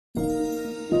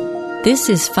This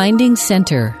is Finding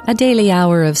Center, a daily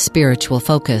hour of spiritual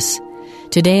focus.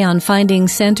 Today on Finding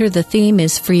Center, the theme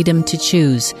is Freedom to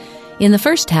Choose. In the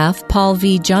first half, Paul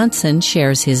V. Johnson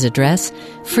shares his address,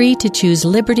 Free to Choose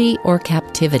Liberty or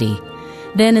Captivity.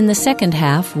 Then in the second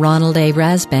half, Ronald A.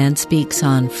 Rasband speaks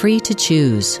on Free to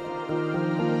Choose.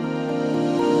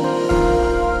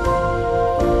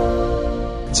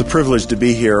 It's a privilege to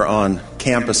be here on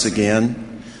campus again,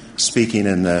 speaking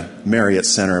in the Marriott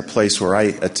Center, a place where I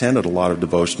attended a lot of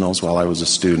devotionals while I was a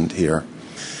student here.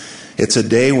 It's a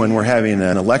day when we're having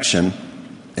an election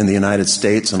in the United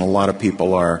States, and a lot of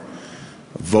people are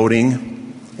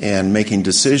voting and making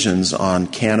decisions on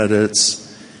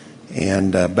candidates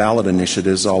and ballot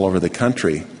initiatives all over the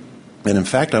country. And in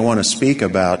fact, I want to speak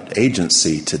about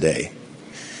agency today.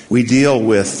 We deal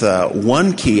with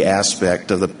one key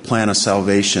aspect of the plan of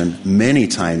salvation many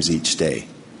times each day.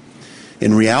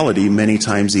 In reality, many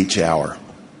times each hour.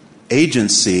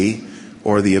 Agency,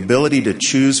 or the ability to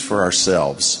choose for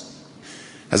ourselves.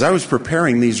 As I was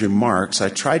preparing these remarks, I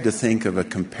tried to think of a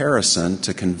comparison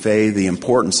to convey the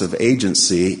importance of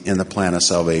agency in the plan of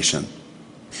salvation.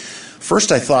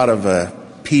 First, I thought of a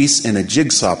piece in a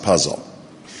jigsaw puzzle.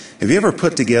 Have you ever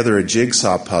put together a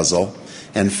jigsaw puzzle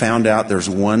and found out there's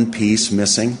one piece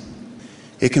missing?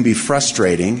 It can be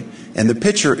frustrating, and the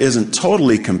picture isn't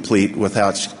totally complete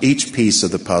without each piece of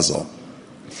the puzzle.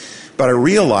 But I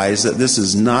realize that this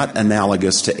is not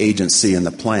analogous to agency in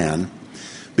the plan,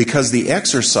 because the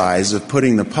exercise of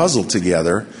putting the puzzle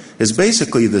together is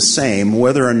basically the same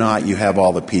whether or not you have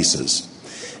all the pieces.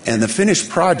 And the finished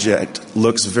project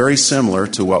looks very similar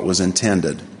to what was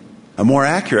intended. A more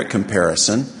accurate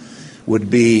comparison would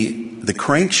be the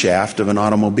crankshaft of an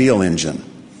automobile engine.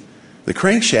 The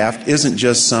crankshaft isn't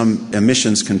just some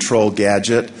emissions control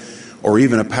gadget or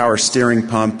even a power steering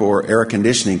pump or air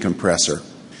conditioning compressor.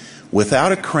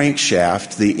 Without a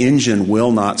crankshaft, the engine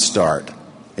will not start.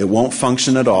 It won't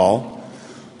function at all.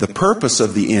 The purpose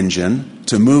of the engine,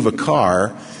 to move a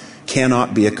car,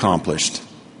 cannot be accomplished.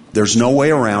 There's no way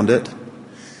around it.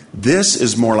 This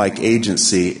is more like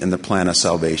agency in the plan of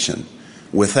salvation.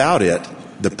 Without it,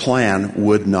 the plan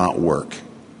would not work.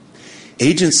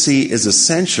 Agency is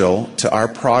essential to our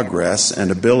progress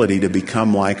and ability to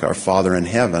become like our Father in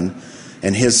heaven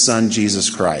and His Son,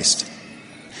 Jesus Christ.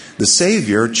 The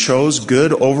Savior chose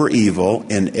good over evil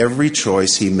in every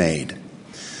choice He made.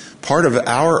 Part of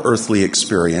our earthly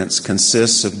experience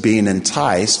consists of being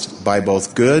enticed by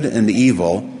both good and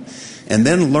evil, and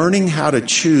then learning how to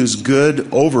choose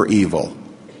good over evil.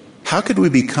 How could we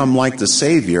become like the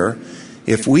Savior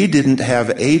if we didn't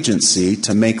have agency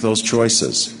to make those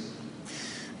choices?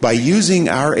 By using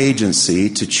our agency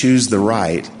to choose the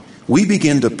right, we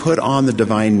begin to put on the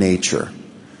divine nature,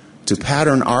 to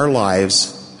pattern our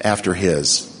lives after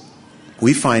His.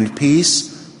 We find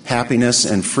peace, happiness,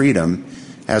 and freedom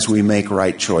as we make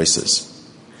right choices.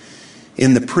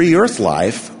 In the pre-earth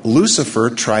life, Lucifer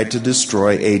tried to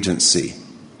destroy agency.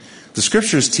 The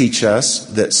Scriptures teach us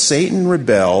that Satan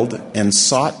rebelled and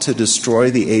sought to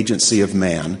destroy the agency of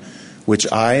man,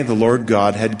 which I, the Lord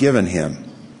God, had given him.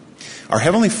 Our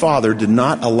Heavenly Father did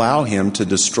not allow him to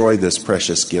destroy this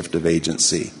precious gift of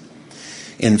agency.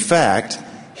 In fact,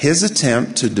 his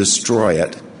attempt to destroy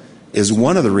it is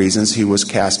one of the reasons he was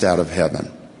cast out of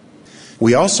heaven.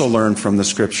 We also learn from the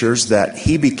Scriptures that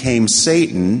he became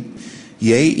Satan,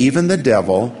 yea, even the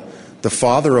devil, the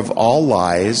father of all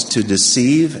lies, to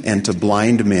deceive and to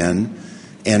blind men,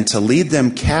 and to lead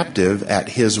them captive at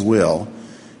his will,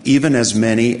 even as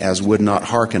many as would not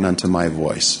hearken unto my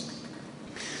voice.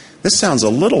 This sounds a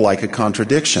little like a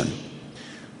contradiction.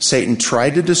 Satan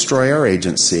tried to destroy our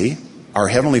agency, our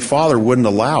Heavenly Father wouldn't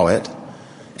allow it,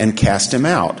 and cast him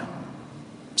out.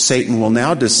 Satan will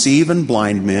now deceive and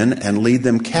blind men and lead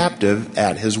them captive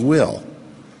at his will.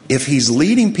 If he's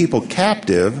leading people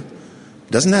captive,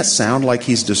 doesn't that sound like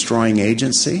he's destroying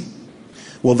agency?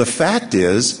 Well, the fact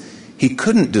is, he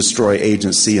couldn't destroy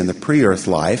agency in the pre-earth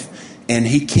life, and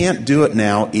he can't do it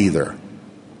now either.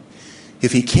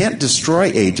 If he can't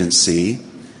destroy agency,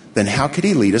 then how could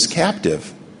he lead us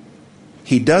captive?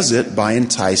 He does it by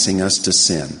enticing us to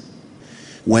sin.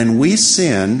 When we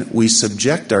sin, we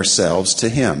subject ourselves to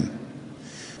him.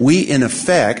 We, in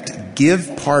effect,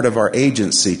 give part of our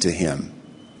agency to him.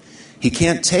 He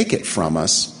can't take it from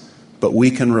us, but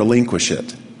we can relinquish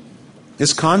it.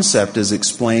 This concept is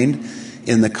explained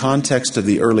in the context of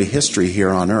the early history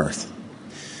here on earth.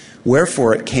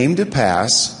 Wherefore it came to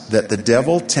pass that the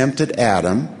devil tempted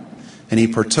Adam, and he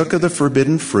partook of the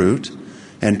forbidden fruit,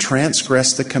 and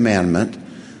transgressed the commandment,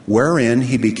 wherein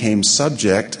he became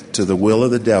subject to the will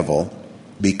of the devil,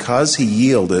 because he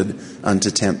yielded unto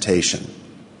temptation.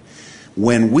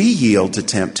 When we yield to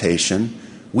temptation,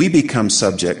 we become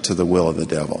subject to the will of the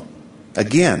devil.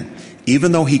 Again,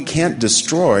 even though he can't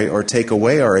destroy or take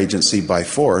away our agency by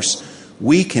force,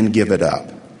 we can give it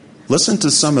up. Listen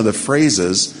to some of the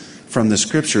phrases from the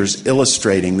Scriptures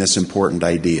illustrating this important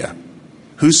idea.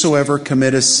 Whosoever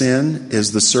committeth sin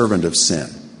is the servant of sin.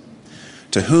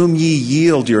 To whom ye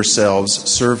yield yourselves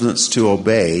servants to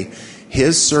obey,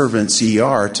 his servants ye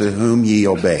are to whom ye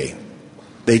obey.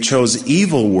 They chose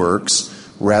evil works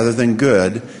rather than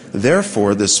good.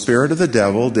 Therefore the spirit of the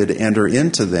devil did enter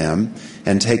into them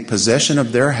and take possession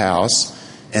of their house,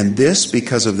 and this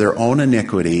because of their own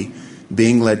iniquity,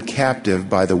 being led captive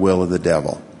by the will of the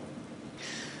devil.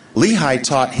 Lehi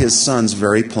taught his sons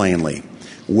very plainly,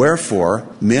 wherefore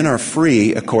men are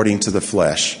free according to the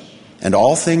flesh, and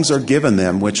all things are given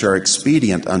them which are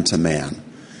expedient unto man.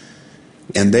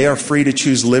 And they are free to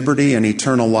choose liberty and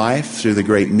eternal life through the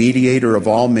great mediator of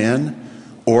all men,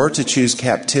 or to choose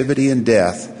captivity and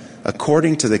death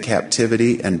according to the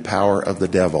captivity and power of the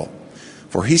devil.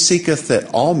 For he seeketh that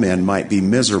all men might be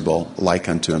miserable like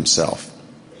unto himself.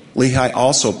 Lehi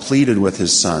also pleaded with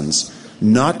his sons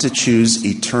not to choose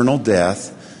eternal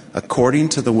death according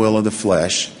to the will of the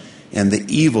flesh and the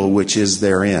evil which is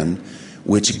therein,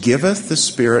 which giveth the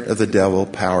spirit of the devil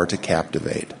power to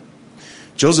captivate.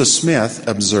 Joseph Smith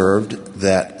observed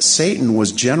that Satan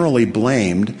was generally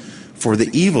blamed for the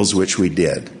evils which we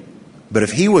did. But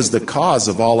if he was the cause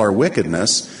of all our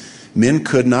wickedness, men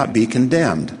could not be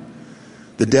condemned.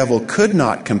 The devil could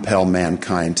not compel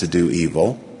mankind to do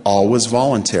evil. All was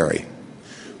voluntary.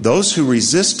 Those who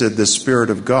resisted the Spirit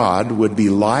of God would be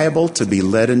liable to be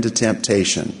led into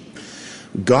temptation.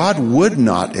 God would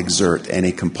not exert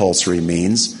any compulsory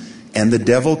means, and the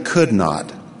devil could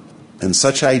not. And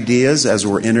such ideas as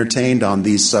were entertained on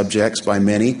these subjects by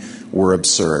many were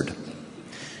absurd.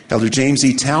 Elder James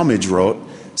E. Talmage wrote,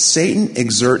 Satan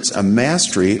exerts a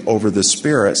mastery over the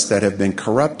spirits that have been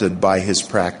corrupted by his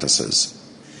practices.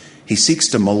 He seeks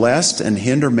to molest and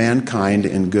hinder mankind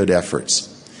in good efforts.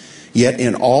 Yet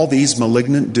in all these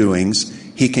malignant doings,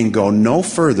 he can go no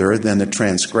further than the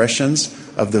transgressions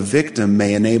of the victim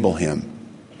may enable him,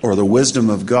 or the wisdom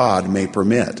of God may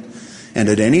permit, and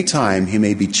at any time he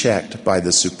may be checked by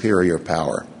the superior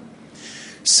power.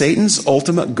 Satan's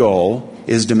ultimate goal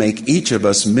is to make each of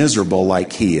us miserable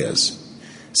like he is.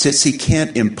 Since he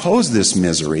can't impose this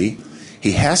misery,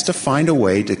 he has to find a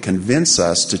way to convince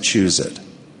us to choose it.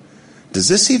 Does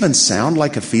this even sound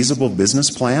like a feasible business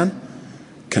plan?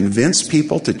 Convince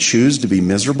people to choose to be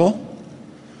miserable?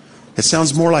 It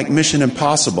sounds more like Mission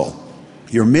Impossible.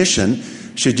 Your mission,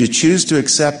 should you choose to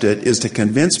accept it, is to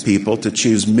convince people to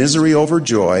choose misery over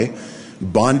joy,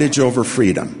 bondage over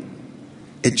freedom.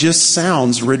 It just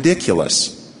sounds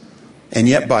ridiculous. And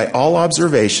yet, by all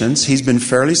observations, he's been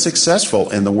fairly successful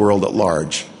in the world at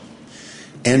large.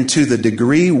 And to the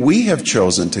degree we have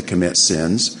chosen to commit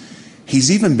sins,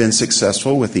 he's even been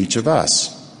successful with each of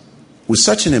us. With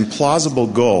such an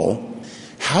implausible goal,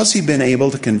 how's he been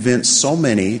able to convince so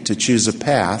many to choose a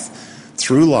path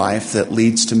through life that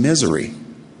leads to misery?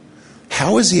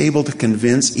 How is he able to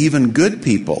convince even good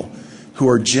people who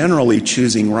are generally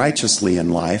choosing righteously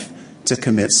in life to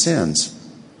commit sins?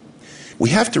 We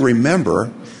have to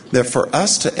remember that for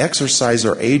us to exercise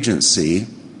our agency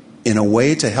in a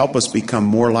way to help us become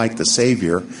more like the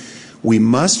Savior, we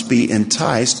must be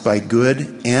enticed by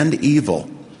good and evil.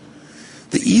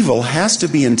 The evil has to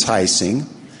be enticing,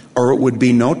 or it would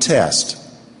be no test,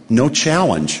 no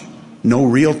challenge, no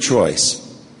real choice,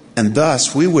 and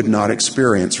thus we would not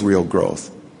experience real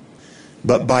growth.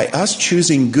 But by us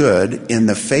choosing good in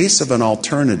the face of an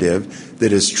alternative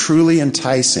that is truly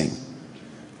enticing,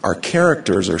 our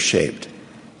characters are shaped,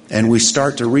 and we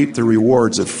start to reap the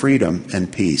rewards of freedom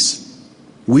and peace.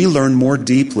 We learn more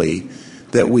deeply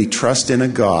that we trust in a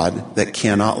God that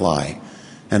cannot lie,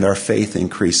 and our faith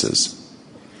increases.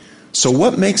 So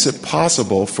what makes it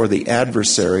possible for the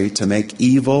adversary to make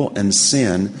evil and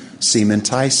sin seem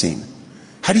enticing?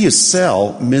 How do you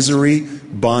sell misery,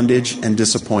 bondage, and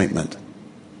disappointment?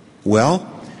 Well,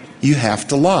 you have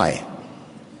to lie.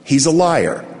 He's a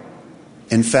liar.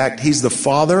 In fact, he's the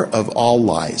father of all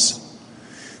lies.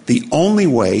 The only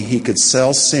way he could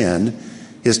sell sin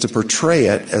is to portray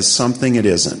it as something it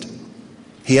isn't.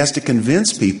 He has to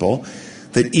convince people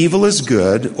that evil is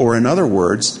good, or in other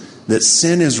words, that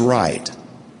sin is right,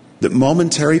 that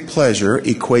momentary pleasure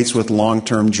equates with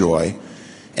long-term joy,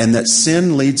 and that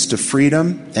sin leads to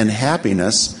freedom and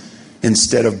happiness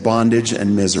instead of bondage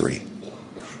and misery.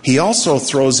 He also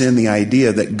throws in the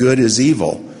idea that good is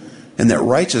evil and that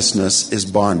righteousness is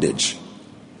bondage.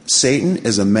 Satan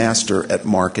is a master at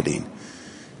marketing.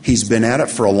 He's been at it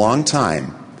for a long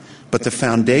time, but the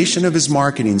foundation of his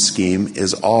marketing scheme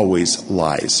is always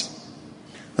lies.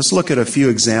 Let's look at a few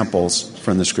examples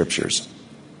from the scriptures.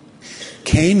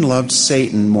 Cain loved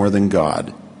Satan more than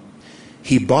God.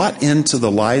 He bought into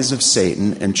the lies of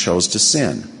Satan and chose to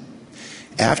sin.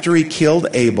 After he killed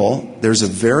Abel, there's a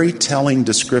very telling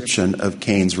description of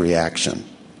Cain's reaction.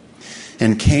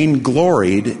 And Cain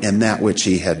gloried in that which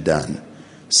he had done,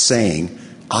 saying,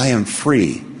 I am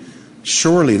free.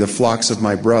 Surely the flocks of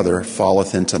my brother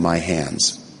falleth into my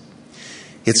hands.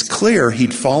 It's clear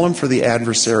he'd fallen for the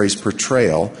adversary's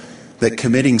portrayal that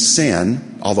committing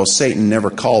sin, although Satan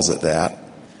never calls it that,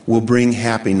 will bring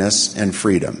happiness and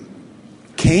freedom.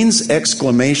 Cain's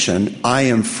exclamation, I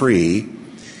am free,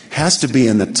 has to be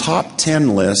in the top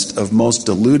 10 list of most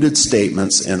deluded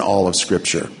statements in all of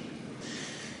Scripture.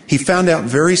 He found out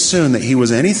very soon that he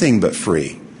was anything but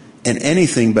free and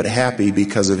anything but happy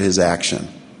because of his action.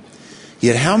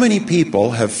 Yet how many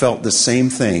people have felt the same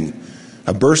thing,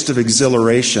 a burst of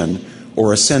exhilaration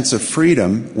or a sense of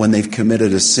freedom when they've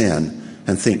committed a sin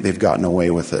and think they've gotten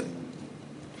away with it?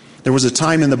 There was a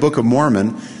time in the Book of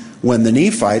Mormon when the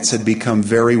Nephites had become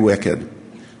very wicked.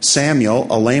 Samuel,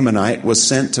 a Lamanite, was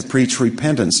sent to preach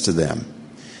repentance to them.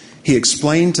 He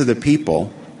explained to the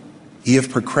people, ye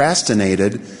have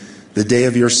procrastinated the day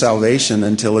of your salvation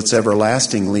until it's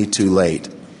everlastingly too late,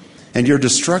 and your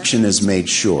destruction is made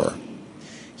sure.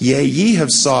 Yea, ye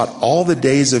have sought all the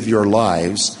days of your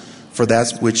lives for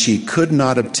that which ye could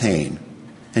not obtain,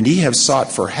 and ye have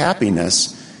sought for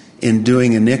happiness in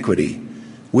doing iniquity,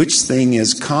 which thing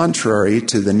is contrary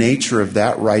to the nature of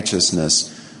that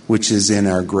righteousness which is in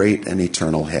our great and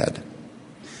eternal head.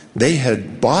 They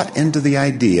had bought into the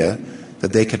idea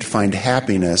that they could find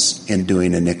happiness in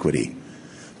doing iniquity,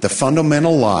 the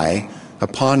fundamental lie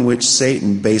upon which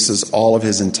Satan bases all of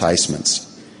his enticements.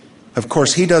 Of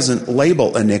course, he doesn't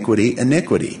label iniquity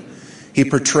iniquity. He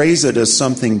portrays it as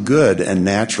something good and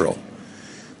natural.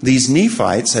 These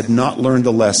Nephites had not learned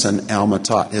the lesson Alma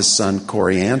taught his son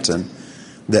Corianton,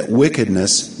 that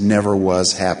wickedness never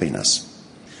was happiness.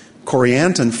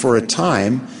 Corianton, for a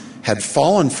time, had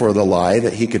fallen for the lie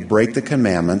that he could break the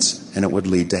commandments and it would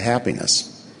lead to happiness.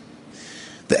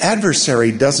 The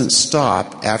adversary doesn't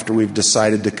stop after we've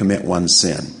decided to commit one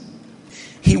sin.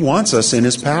 He wants us in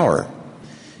his power.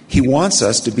 He wants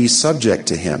us to be subject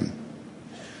to him.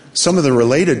 Some of the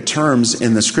related terms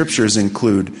in the scriptures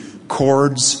include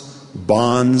cords,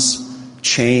 bonds,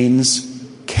 chains,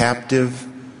 captive,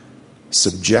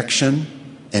 subjection,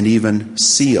 and even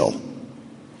seal.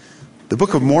 The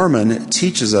Book of Mormon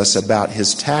teaches us about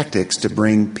his tactics to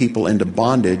bring people into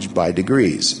bondage by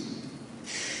degrees.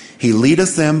 He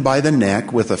leadeth them by the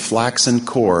neck with a flaxen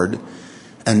cord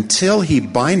until he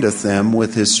bindeth them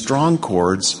with his strong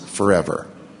cords forever.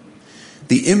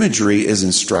 The imagery is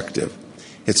instructive.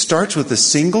 It starts with a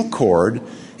single cord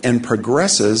and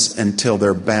progresses until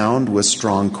they're bound with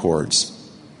strong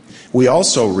cords. We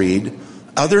also read,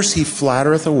 others he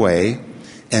flattereth away,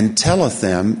 and telleth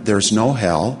them there's no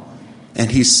hell,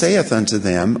 and he saith unto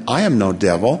them, I am no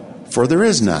devil, for there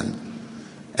is none.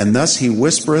 And thus he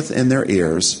whispereth in their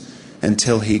ears,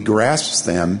 until he grasps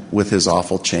them with his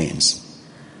awful chains.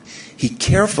 He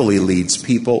carefully leads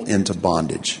people into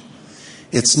bondage.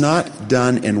 It's not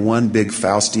done in one big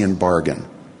Faustian bargain.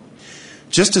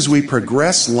 Just as we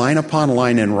progress line upon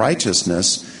line in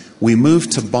righteousness, we move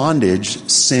to bondage,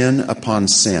 sin upon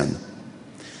sin.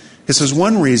 This is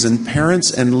one reason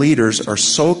parents and leaders are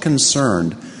so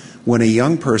concerned when a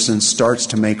young person starts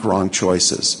to make wrong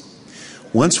choices.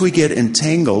 Once we get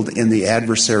entangled in the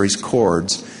adversary's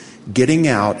cords, getting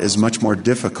out is much more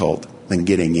difficult than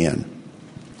getting in.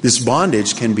 This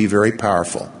bondage can be very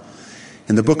powerful.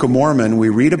 In the Book of Mormon, we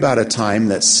read about a time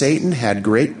that Satan had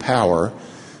great power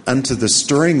unto the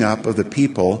stirring up of the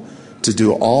people to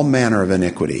do all manner of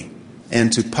iniquity,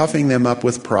 and to puffing them up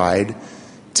with pride,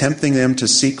 tempting them to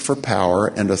seek for power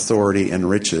and authority and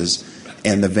riches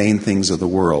and the vain things of the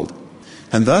world.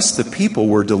 And thus the people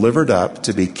were delivered up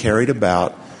to be carried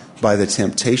about by the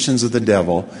temptations of the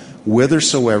devil,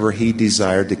 whithersoever he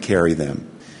desired to carry them,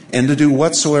 and to do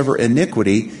whatsoever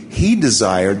iniquity he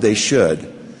desired they should.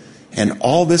 And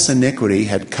all this iniquity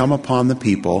had come upon the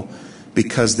people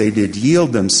because they did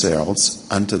yield themselves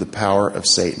unto the power of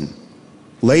Satan.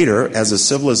 Later, as a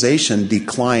civilization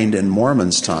declined in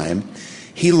Mormon's time,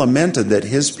 he lamented that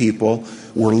his people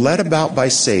were led about by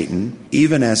Satan,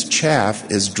 even as chaff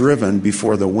is driven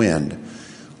before the wind,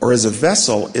 or as a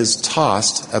vessel is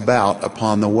tossed about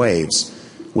upon the waves,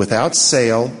 without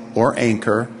sail or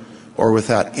anchor, or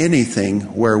without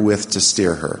anything wherewith to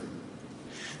steer her.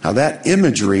 Now that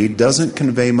imagery doesn't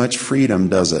convey much freedom,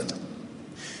 does it?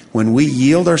 When we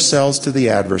yield ourselves to the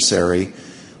adversary,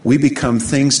 We become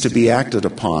things to be acted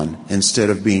upon instead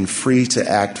of being free to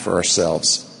act for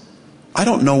ourselves. I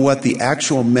don't know what the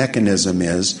actual mechanism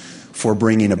is for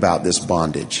bringing about this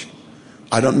bondage.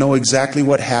 I don't know exactly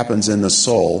what happens in the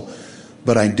soul,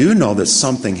 but I do know that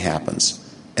something happens,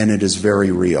 and it is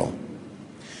very real.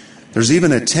 There's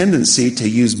even a tendency to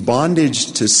use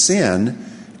bondage to sin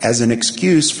as an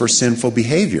excuse for sinful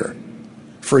behavior.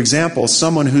 For example,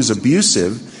 someone who's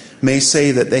abusive may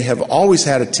say that they have always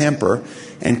had a temper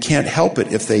and can't help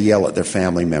it if they yell at their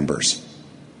family members.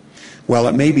 While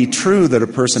it may be true that a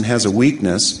person has a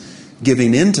weakness,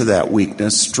 giving in to that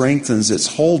weakness strengthens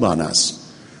its hold on us.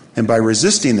 And by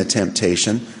resisting the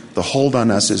temptation, the hold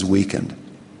on us is weakened.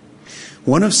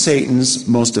 One of Satan's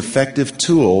most effective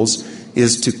tools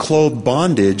is to clothe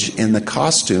bondage in the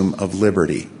costume of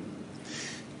liberty.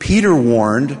 Peter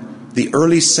warned the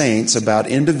early saints about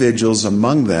individuals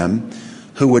among them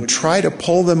who would try to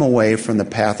pull them away from the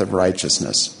path of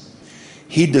righteousness.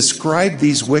 He described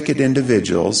these wicked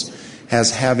individuals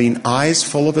as having eyes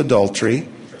full of adultery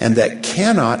and that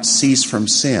cannot cease from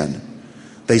sin.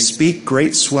 They speak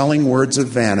great swelling words of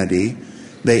vanity.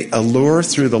 They allure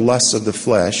through the lusts of the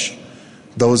flesh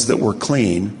those that were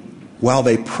clean. While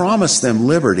they promise them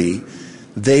liberty,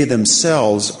 they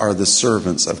themselves are the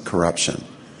servants of corruption.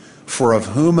 For of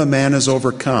whom a man is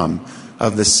overcome,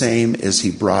 of the same is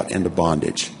he brought into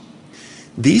bondage.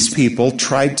 These people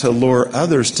tried to lure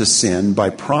others to sin by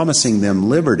promising them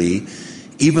liberty,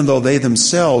 even though they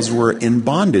themselves were in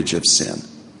bondage of sin.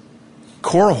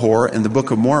 Korihor in the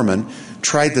Book of Mormon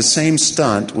tried the same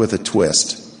stunt with a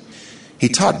twist. He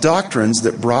taught doctrines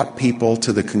that brought people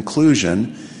to the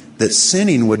conclusion that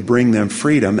sinning would bring them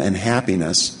freedom and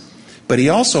happiness, but he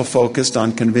also focused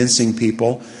on convincing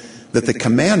people that the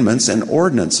commandments and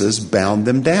ordinances bound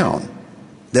them down,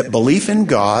 that belief in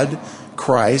God,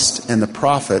 Christ, and the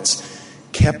prophets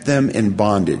kept them in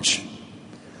bondage.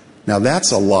 Now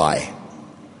that's a lie.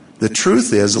 The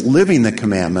truth is, living the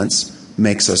commandments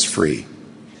makes us free.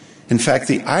 In fact,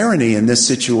 the irony in this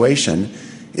situation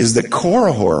is that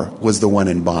Korihor was the one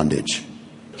in bondage.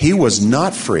 He was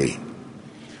not free.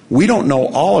 We don't know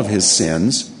all of his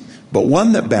sins, but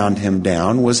one that bound him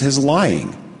down was his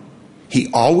lying. He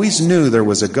always knew there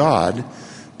was a God,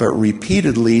 but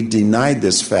repeatedly denied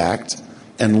this fact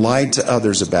and lied to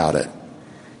others about it.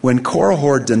 When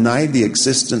Korihor denied the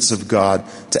existence of God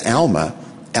to Alma,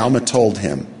 Alma told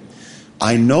him,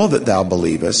 "I know that thou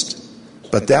believest,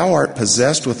 but thou art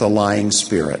possessed with a lying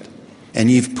spirit, and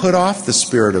ye've put off the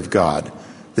Spirit of God,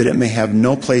 that it may have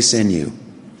no place in you.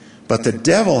 But the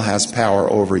devil has power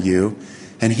over you,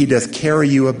 and he doth carry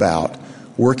you about,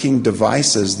 working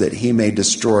devices that he may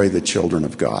destroy the children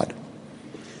of God."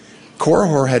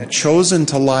 Korihor had chosen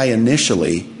to lie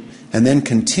initially, and then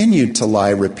continued to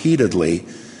lie repeatedly,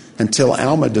 until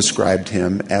Alma described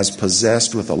him as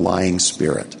possessed with a lying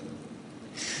spirit.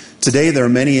 Today there are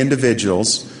many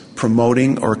individuals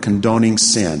promoting or condoning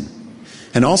sin,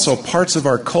 and also parts of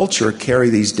our culture carry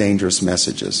these dangerous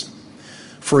messages.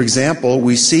 For example,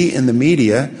 we see in the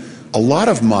media a lot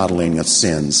of modeling of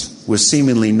sins with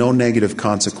seemingly no negative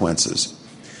consequences.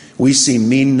 We see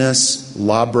meanness,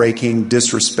 law-breaking,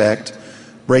 disrespect,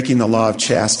 breaking the law of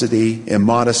chastity,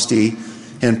 immodesty,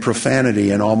 and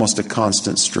profanity in almost a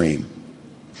constant stream.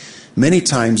 Many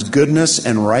times, goodness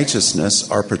and righteousness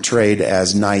are portrayed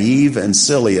as naive and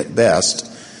silly at best,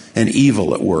 and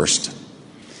evil at worst.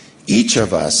 Each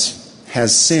of us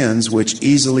has sins which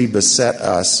easily beset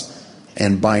us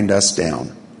and bind us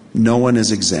down. No one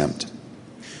is exempt.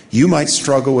 You might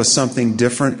struggle with something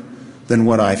different than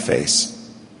what I face.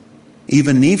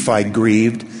 Even Nephi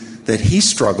grieved that he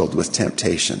struggled with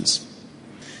temptations.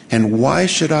 And why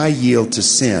should I yield to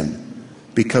sin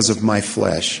because of my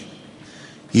flesh?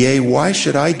 Yea, why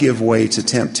should I give way to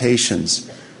temptations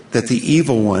that the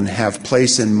evil one have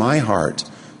place in my heart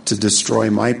to destroy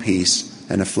my peace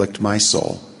and afflict my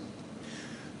soul?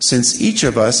 Since each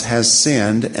of us has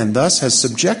sinned and thus has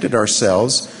subjected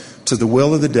ourselves to the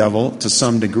will of the devil to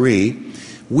some degree,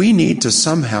 we need to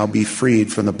somehow be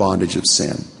freed from the bondage of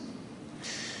sin.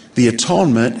 The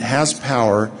atonement has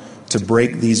power to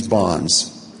break these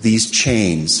bonds, these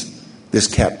chains, this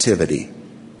captivity.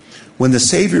 When the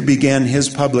Savior began his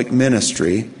public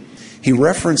ministry, he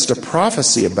referenced a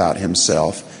prophecy about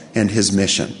himself and his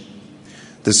mission.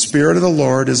 "The Spirit of the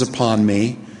Lord is upon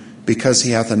me, because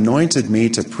he hath anointed me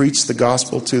to preach the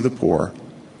gospel to the poor.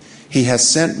 He hath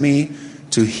sent me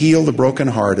to heal the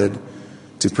brokenhearted,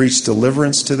 to preach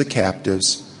deliverance to the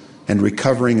captives, and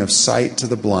recovering of sight to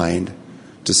the blind,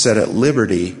 to set at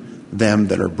liberty them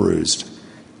that are bruised."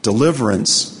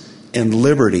 Deliverance and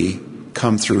liberty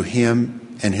come through him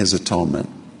and his atonement.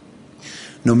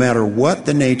 No matter what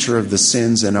the nature of the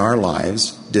sins in our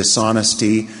lives,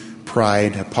 dishonesty,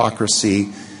 pride, hypocrisy,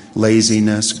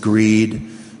 laziness, greed,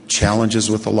 challenges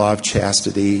with the law of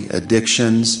chastity,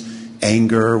 addictions,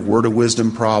 anger, word of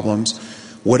wisdom problems,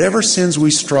 whatever sins we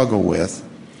struggle with,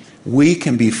 we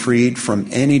can be freed from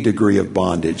any degree of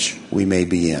bondage we may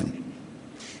be in.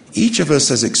 Each of us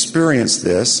has experienced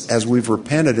this as we've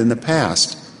repented in the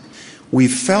past.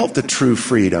 We've felt the true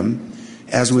freedom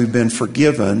as we've been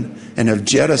forgiven and have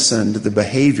jettisoned the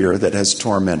behavior that has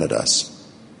tormented us.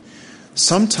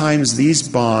 Sometimes these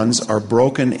bonds are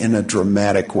broken in a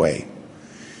dramatic way.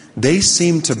 They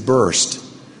seem to burst,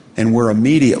 and we're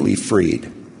immediately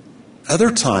freed.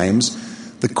 Other times,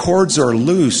 the cords are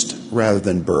loosed rather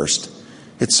than burst.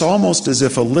 It's almost as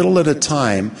if a little at a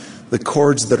time, the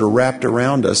cords that are wrapped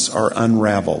around us are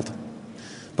unraveled.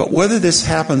 But whether this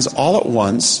happens all at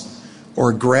once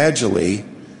or gradually,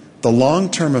 the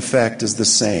long-term effect is the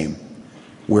same.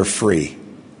 We're free.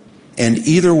 And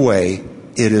either way,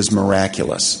 it is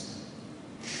miraculous.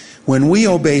 When we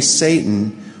obey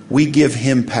Satan, we give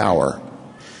him power.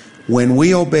 When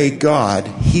we obey God,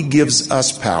 he gives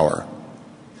us power.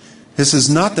 This is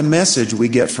not the message we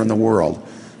get from the world,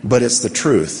 but it's the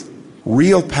truth.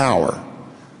 Real power,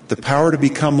 the power to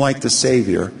become like the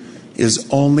Savior, is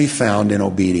only found in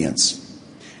obedience.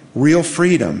 Real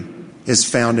freedom is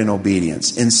found in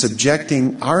obedience, in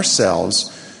subjecting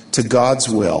ourselves to God's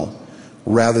will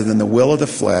rather than the will of the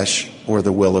flesh or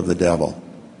the will of the devil.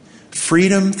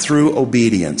 Freedom through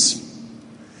obedience.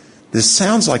 This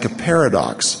sounds like a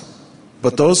paradox,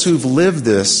 but those who've lived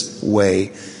this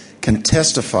way can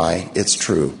testify it's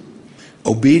true.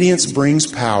 Obedience brings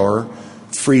power,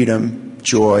 freedom,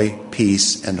 joy,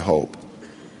 peace, and hope.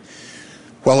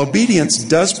 While obedience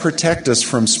does protect us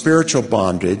from spiritual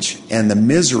bondage and the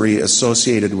misery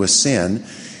associated with sin,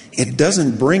 it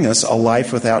doesn't bring us a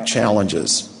life without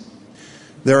challenges.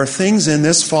 There are things in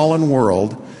this fallen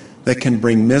world that can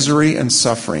bring misery and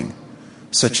suffering,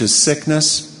 such as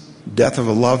sickness, death of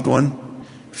a loved one,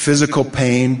 physical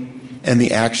pain, and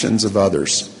the actions of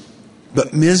others.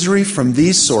 But misery from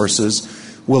these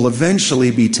sources will eventually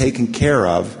be taken care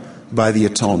of by the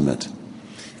atonement.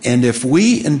 And if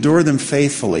we endure them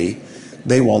faithfully,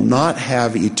 they will not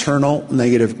have eternal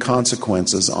negative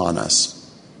consequences on us.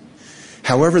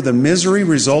 However, the misery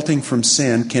resulting from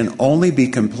sin can only be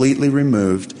completely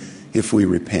removed if we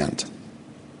repent.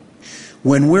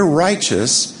 When we're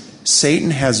righteous,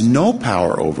 Satan has no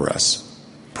power over us.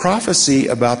 Prophecy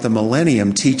about the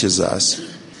millennium teaches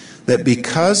us that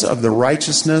because of the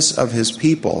righteousness of his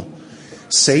people,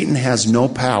 Satan has no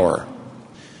power.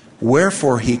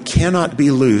 Wherefore he cannot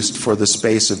be loosed for the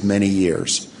space of many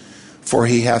years. For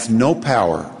he hath no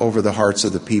power over the hearts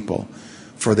of the people,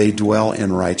 for they dwell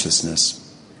in righteousness.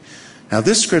 Now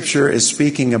this scripture is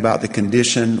speaking about the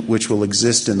condition which will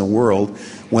exist in the world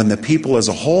when the people as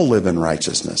a whole live in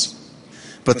righteousness.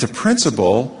 But the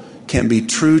principle can be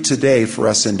true today for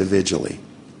us individually.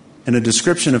 In a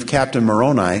description of Captain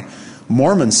Moroni,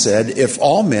 Mormon said, "If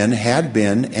all men had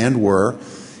been and were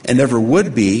and ever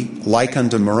would be like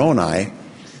unto Moroni,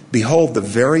 behold, the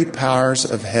very powers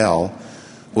of hell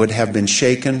would have been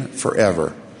shaken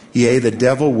forever. Yea, the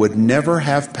devil would never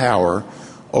have power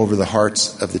over the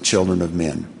hearts of the children of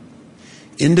men."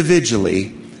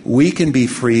 Individually, we can be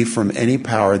free from any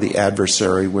power the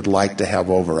adversary would like to have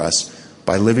over us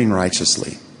by living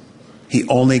righteously. He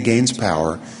only gains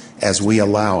power as we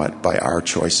allow it by our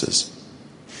choices.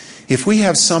 If we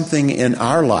have something in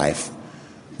our life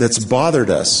that's bothered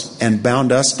us and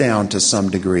bound us down to some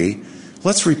degree,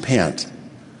 let's repent.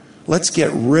 Let's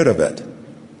get rid of it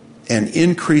and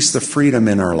increase the freedom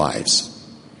in our lives.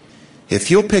 If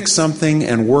you'll pick something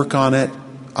and work on it,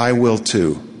 I will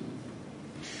too.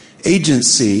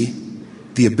 Agency,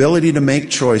 the ability to make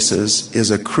choices, is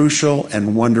a crucial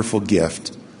and wonderful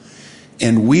gift.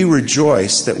 And we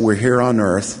rejoice that we're here on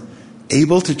earth,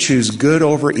 able to choose good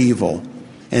over evil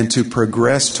and to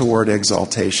progress toward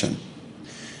exaltation.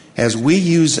 As we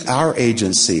use our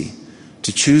agency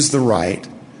to choose the right,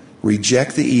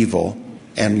 reject the evil,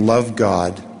 and love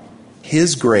God,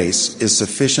 His grace is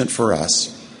sufficient for us.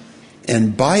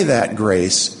 And by that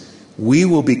grace, we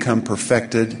will become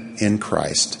perfected in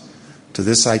Christ. To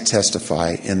this I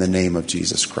testify in the name of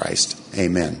Jesus Christ.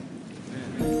 Amen.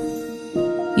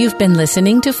 You've been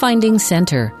listening to Finding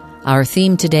Center. Our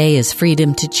theme today is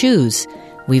Freedom to Choose.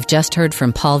 We've just heard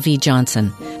from Paul V.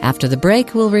 Johnson. After the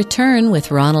break, we'll return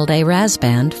with Ronald A.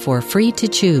 Rasband for Free to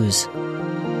Choose.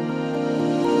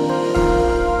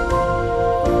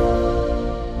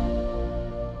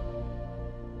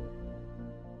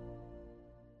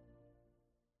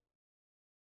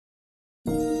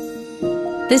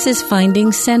 This is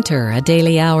Finding Center, a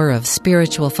daily hour of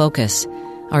spiritual focus.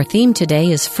 Our theme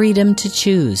today is Freedom to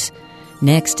Choose.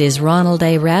 Next is Ronald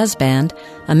A. Rasband,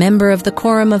 a member of the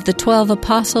Quorum of the 12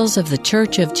 Apostles of the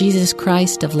Church of Jesus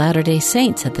Christ of Latter-day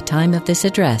Saints at the time of this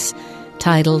address,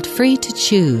 titled Free to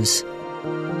Choose.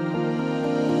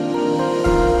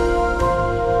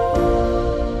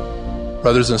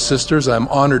 Brothers and sisters, I'm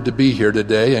honored to be here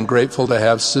today and grateful to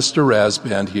have Sister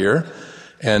Rasband here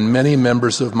and many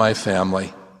members of my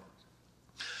family.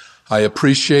 I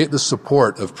appreciate the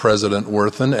support of President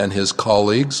Worthen and his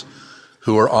colleagues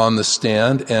who are on the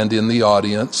stand and in the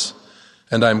audience,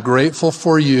 and I'm grateful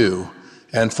for you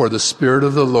and for the Spirit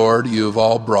of the Lord you have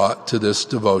all brought to this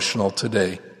devotional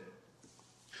today.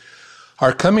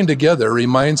 Our coming together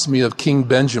reminds me of King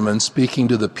Benjamin speaking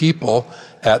to the people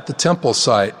at the temple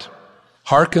site.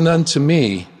 Hearken unto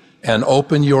me, and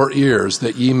open your ears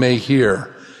that ye may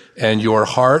hear, and your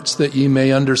hearts that ye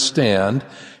may understand,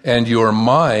 and your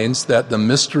minds that the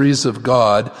mysteries of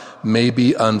God may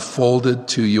be unfolded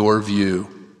to your view.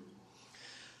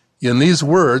 In these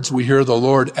words, we hear the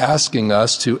Lord asking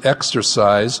us to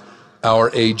exercise our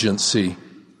agency,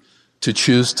 to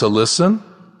choose to listen,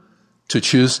 to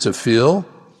choose to feel,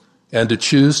 and to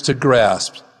choose to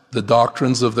grasp the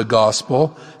doctrines of the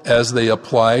gospel as they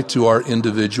apply to our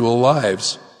individual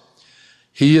lives.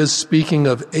 He is speaking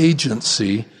of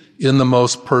agency in the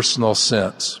most personal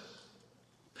sense.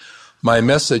 My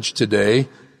message today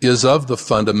is of the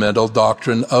fundamental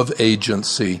doctrine of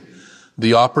agency,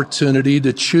 the opportunity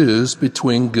to choose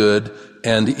between good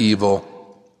and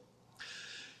evil.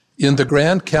 In the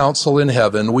Grand Council in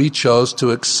heaven, we chose to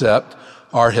accept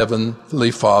our Heavenly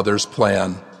Father's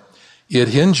plan. It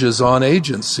hinges on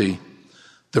agency,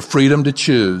 the freedom to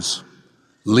choose.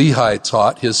 Lehi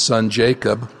taught his son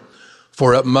Jacob,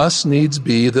 "For it must needs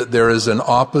be that there is an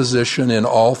opposition in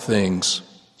all things.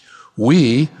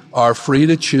 We are free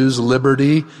to choose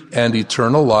liberty and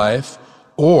eternal life,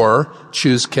 or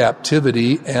choose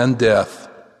captivity and death.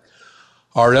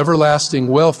 Our everlasting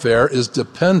welfare is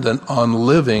dependent on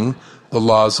living the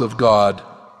laws of God.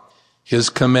 His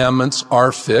commandments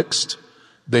are fixed.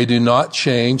 They do not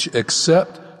change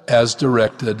except as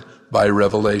directed by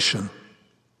revelation.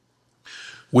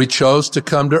 We chose to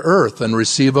come to earth and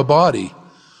receive a body.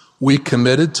 We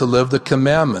committed to live the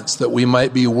commandments that we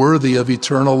might be worthy of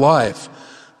eternal life,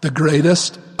 the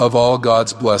greatest of all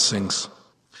God's blessings.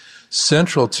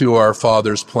 Central to our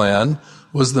Father's plan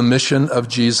was the mission of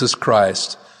Jesus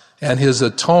Christ and his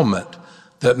atonement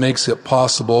that makes it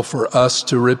possible for us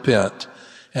to repent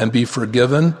and be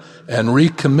forgiven and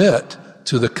recommit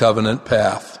to the covenant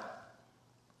path.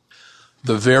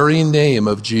 The very name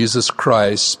of Jesus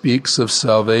Christ speaks of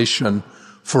salvation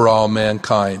for all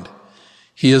mankind.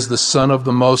 He is the Son of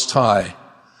the Most High,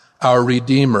 our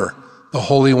Redeemer, the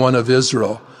Holy One of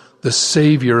Israel, the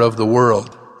Savior of the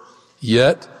world.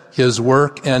 Yet his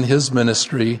work and his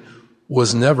ministry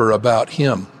was never about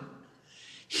him.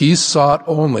 He sought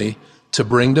only to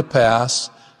bring to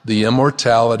pass the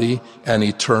immortality and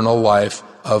eternal life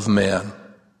of man.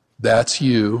 That's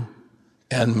you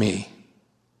and me.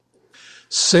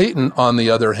 Satan, on the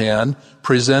other hand,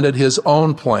 presented his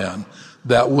own plan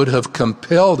that would have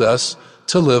compelled us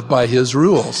to live by his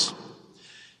rules.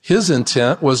 His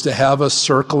intent was to have us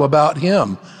circle about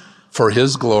him for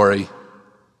his glory.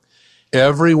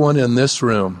 Everyone in this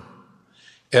room,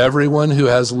 everyone who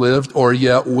has lived or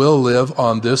yet will live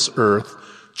on this earth,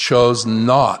 chose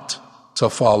not to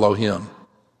follow him.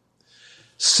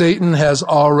 Satan has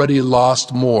already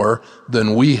lost more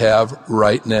than we have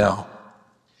right now.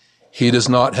 He does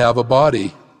not have a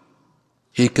body.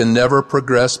 He can never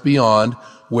progress beyond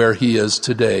where he is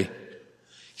today.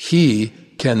 He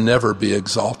can never be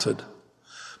exalted.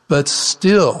 But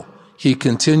still, he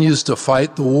continues to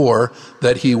fight the war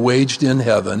that he waged in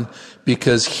heaven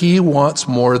because he wants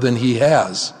more than he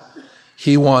has.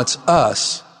 He wants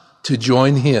us to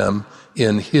join him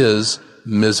in his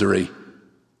misery.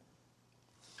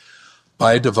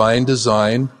 By divine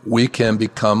design, we can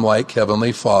become like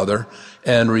Heavenly Father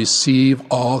and receive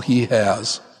all he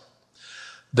has.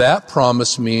 That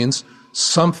promise means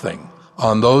something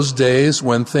on those days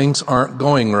when things aren't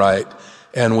going right,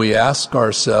 and we ask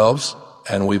ourselves,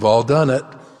 and we've all done it,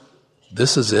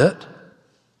 this is it?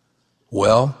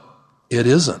 Well, it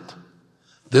isn't.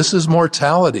 This is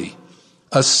mortality,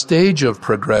 a stage of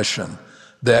progression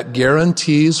that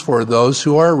guarantees for those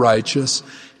who are righteous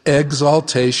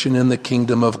exaltation in the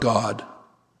kingdom of God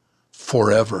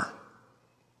forever.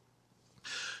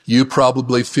 You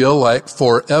probably feel like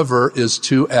forever is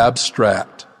too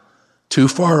abstract, too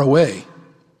far away.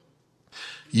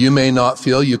 You may not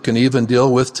feel you can even deal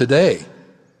with today.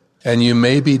 And you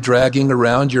may be dragging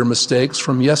around your mistakes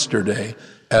from yesterday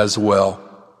as well.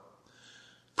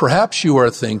 Perhaps you are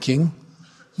thinking,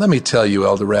 let me tell you,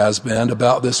 Elder Rasband,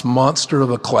 about this monster of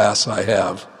a class I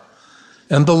have,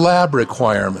 and the lab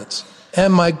requirements,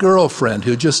 and my girlfriend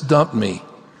who just dumped me,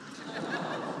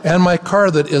 and my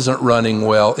car that isn't running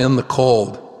well in the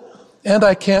cold, and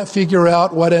I can't figure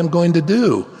out what I'm going to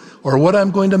do or what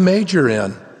I'm going to major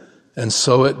in. And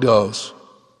so it goes.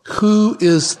 Who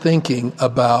is thinking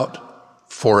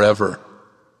about forever?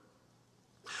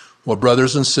 Well,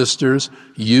 brothers and sisters,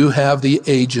 you have the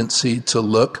agency to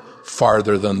look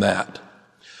farther than that.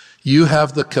 You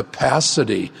have the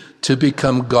capacity to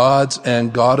become gods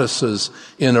and goddesses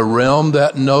in a realm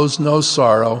that knows no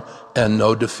sorrow and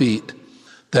no defeat,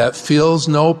 that feels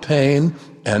no pain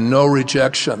and no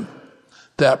rejection,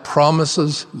 that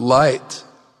promises light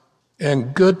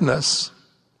and goodness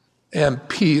and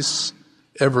peace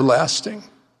everlasting.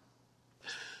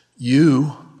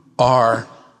 You are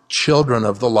children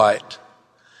of the light,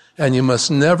 and you must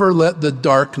never let the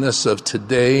darkness of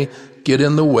today get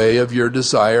in the way of your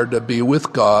desire to be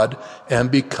with God and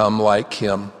become like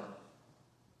Him.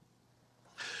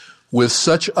 With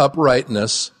such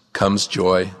uprightness comes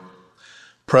joy.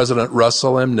 President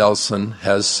Russell M. Nelson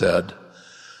has said,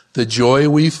 "The joy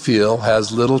we feel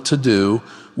has little to do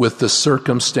with the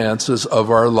circumstances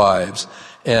of our lives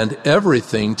and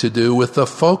everything to do with the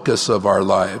focus of our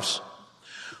lives.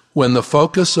 When the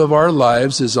focus of our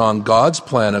lives is on God's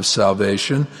plan of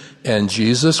salvation and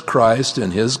Jesus Christ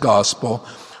and His gospel,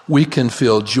 we can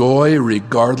feel joy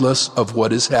regardless of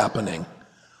what is happening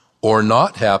or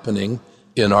not happening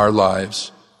in our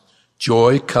lives.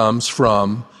 Joy comes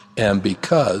from and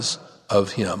because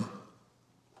of Him."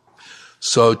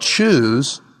 So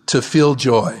choose to feel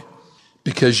joy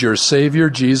because your Savior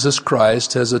Jesus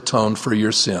Christ has atoned for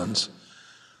your sins.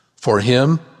 For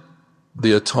Him,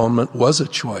 the atonement was a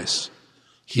choice.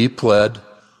 He pled,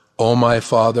 "O my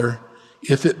Father,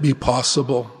 if it be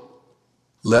possible,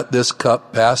 let this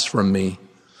cup pass from me.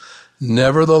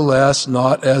 Nevertheless,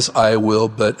 not as I will,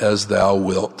 but as Thou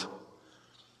wilt."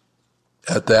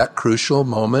 At that crucial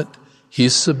moment, He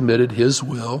submitted His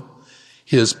will,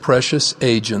 His precious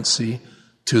agency,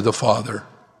 to the Father,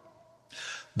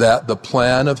 that the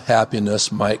plan of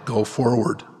happiness might go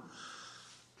forward.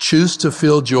 Choose to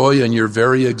feel joy in your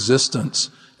very existence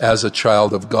as a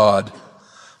child of God.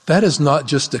 That is not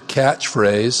just a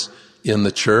catchphrase in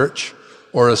the church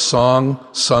or a song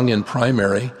sung in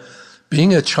primary.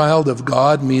 Being a child of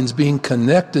God means being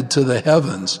connected to the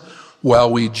heavens while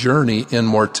we journey in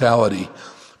mortality.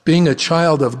 Being a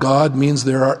child of God means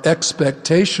there are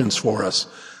expectations for us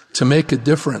to make a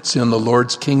difference in the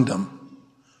Lord's kingdom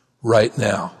right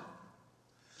now.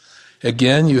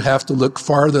 Again, you have to look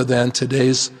farther than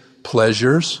today's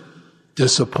pleasures,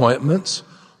 disappointments,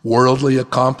 worldly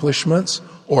accomplishments,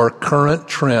 or current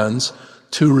trends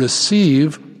to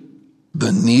receive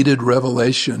the needed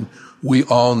revelation we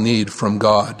all need from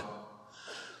God.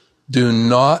 Do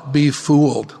not be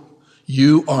fooled.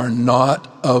 You are not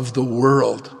of the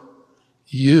world.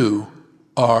 You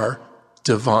are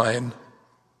divine.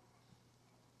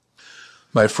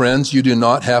 My friends, you do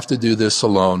not have to do this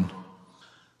alone.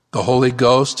 The Holy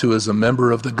Ghost, who is a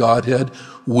member of the Godhead,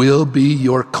 will be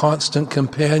your constant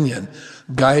companion,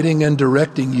 guiding and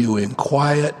directing you in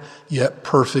quiet yet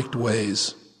perfect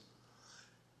ways.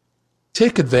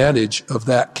 Take advantage of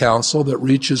that counsel that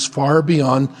reaches far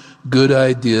beyond good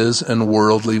ideas and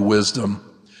worldly wisdom.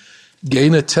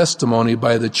 Gain a testimony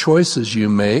by the choices you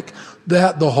make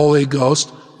that the Holy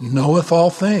Ghost knoweth all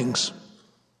things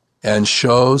and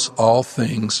shows all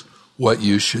things what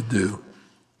you should do.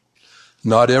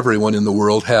 Not everyone in the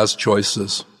world has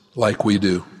choices like we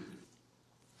do.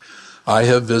 I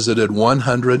have visited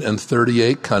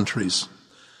 138 countries,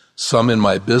 some in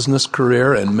my business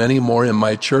career and many more in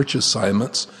my church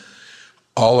assignments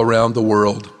all around the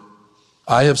world.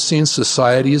 I have seen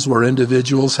societies where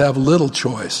individuals have little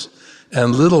choice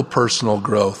and little personal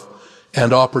growth,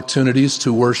 and opportunities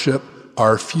to worship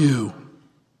are few.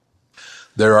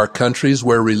 There are countries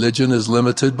where religion is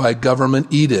limited by government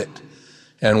edict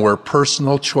and where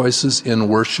personal choices in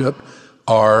worship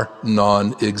are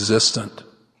non-existent.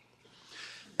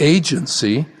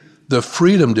 Agency, the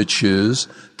freedom to choose,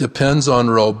 depends on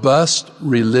robust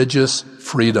religious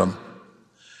freedom.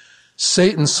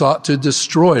 Satan sought to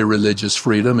destroy religious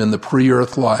freedom in the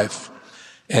pre-earth life,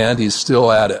 and he's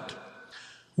still at it.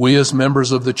 We as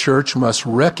members of the church must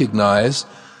recognize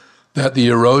that the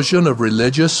erosion of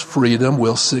religious freedom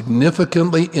will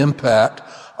significantly impact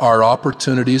our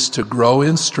opportunities to grow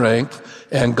in strength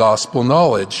and gospel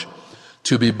knowledge,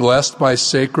 to be blessed by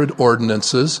sacred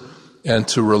ordinances, and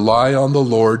to rely on the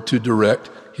Lord to direct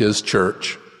His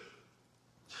church.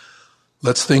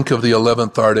 Let's think of the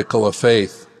 11th article of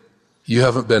faith. You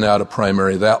haven't been out of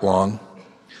primary that long.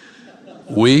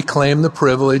 We claim the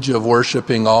privilege of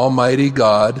worshiping Almighty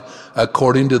God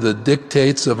according to the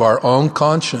dictates of our own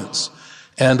conscience,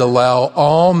 and allow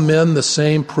all men the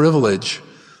same privilege.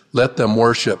 Let them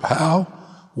worship how,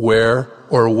 where,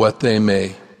 or what they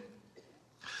may.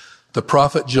 The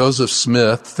prophet Joseph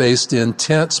Smith faced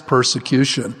intense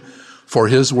persecution for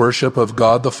his worship of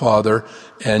God the Father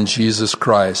and Jesus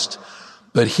Christ.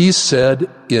 But he said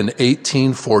in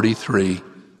 1843,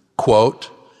 quote,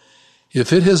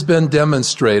 "If it has been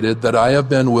demonstrated that I have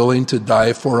been willing to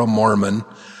die for a Mormon,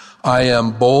 I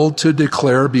am bold to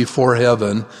declare before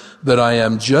heaven that I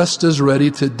am just as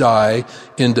ready to die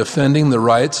in defending the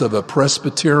rights of a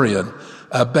Presbyterian,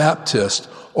 a Baptist,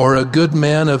 or a good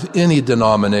man of any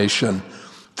denomination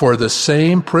for the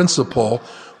same principle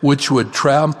which would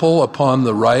trample upon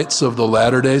the rights of the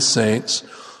Latter-day Saints,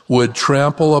 would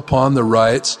trample upon the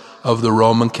rights of the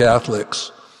Roman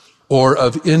Catholics, or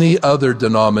of any other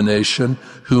denomination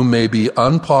who may be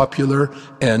unpopular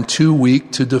and too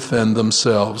weak to defend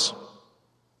themselves.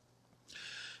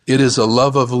 It is a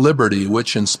love of liberty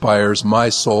which inspires my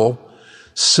soul,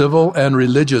 civil and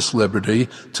religious liberty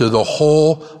to the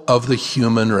whole of the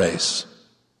human race."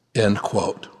 End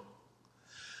quote.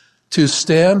 To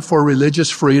stand for religious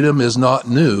freedom is not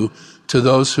new to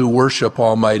those who worship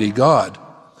Almighty God.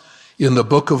 In the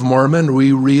Book of Mormon,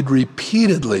 we read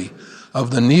repeatedly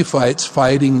of the Nephites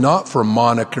fighting not for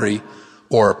monarchy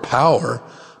or power,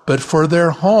 but for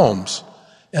their homes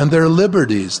and their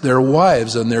liberties, their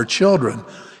wives and their children,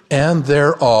 and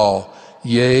their all,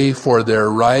 yea, for their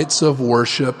rights of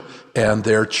worship and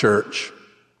their church.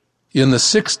 In the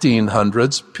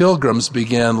 1600s, pilgrims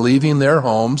began leaving their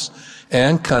homes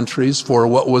and countries for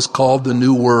what was called the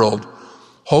New World,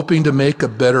 hoping to make a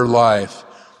better life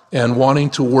and wanting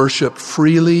to worship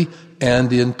freely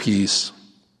and in peace.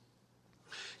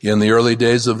 In the early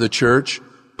days of the church,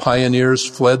 pioneers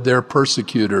fled their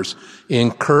persecutors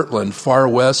in Kirtland, Far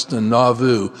West, and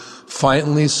Nauvoo,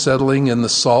 finally settling in the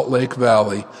Salt Lake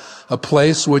Valley, a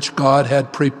place which God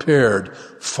had prepared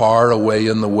far away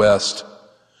in the west,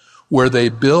 where they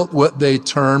built what they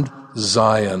termed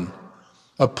Zion,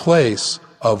 a place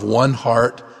of one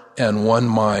heart and one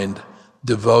mind,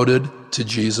 devoted to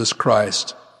Jesus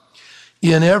Christ.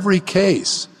 In every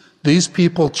case, these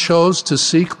people chose to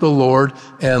seek the Lord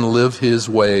and live His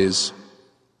ways.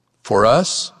 For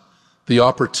us, the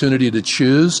opportunity to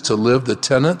choose to live the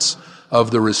tenets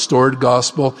of the restored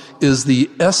gospel is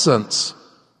the essence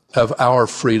of our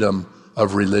freedom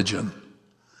of religion.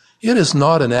 It is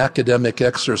not an academic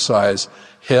exercise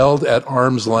held at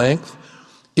arm's length.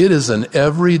 It is an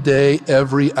everyday,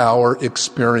 every hour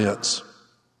experience.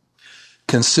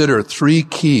 Consider 3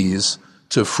 keys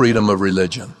to freedom of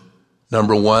religion.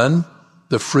 Number 1,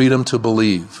 the freedom to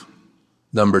believe.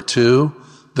 Number 2,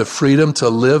 the freedom to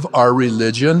live our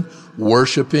religion,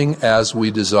 worshiping as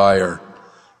we desire.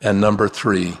 And number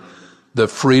 3, the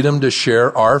freedom to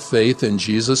share our faith in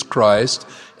Jesus Christ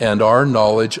and our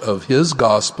knowledge of His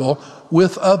gospel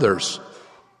with others.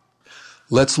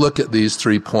 Let's look at these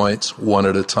 3 points one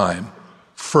at a time.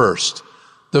 First,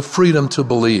 the freedom to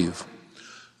believe.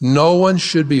 No one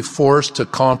should be forced to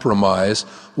compromise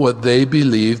what they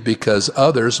believe because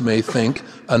others may think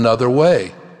another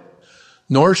way.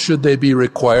 Nor should they be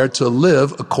required to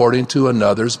live according to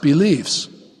another's beliefs.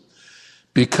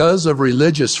 Because of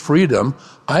religious freedom,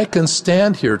 I can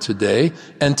stand here today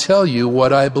and tell you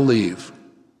what I believe.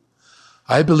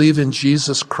 I believe in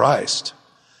Jesus Christ,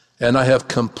 and I have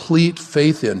complete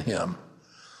faith in Him.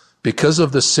 Because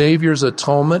of the Savior's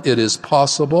atonement, it is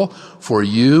possible for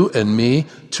you and me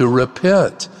to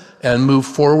repent and move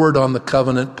forward on the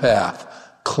covenant path,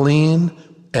 clean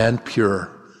and pure,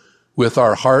 with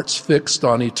our hearts fixed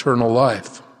on eternal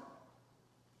life.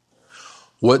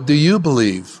 What do you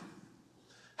believe?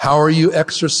 How are you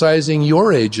exercising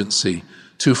your agency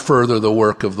to further the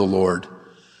work of the Lord?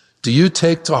 Do you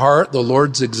take to heart the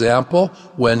Lord's example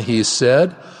when He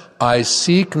said, "I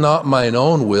seek not mine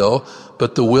own will,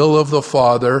 but the will of the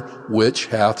Father which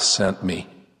hath sent me"?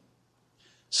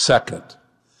 Second,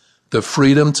 the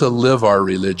freedom to live our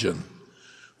religion.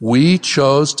 We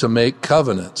chose to make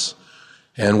covenants,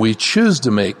 and we choose to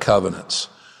make covenants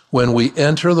when we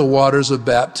enter the waters of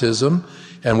baptism,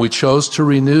 and we chose to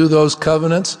renew those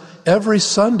covenants every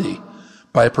Sunday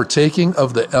by partaking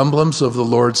of the emblems of the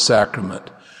Lord's sacrament.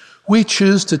 We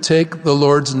choose to take the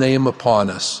Lord's name upon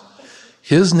us.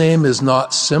 His name is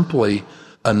not simply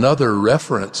another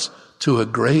reference to a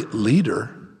great leader.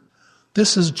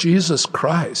 This is Jesus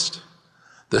Christ,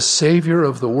 the Savior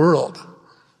of the world,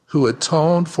 who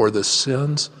atoned for the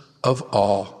sins of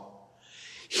all.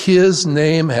 His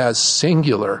name has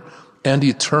singular and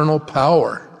eternal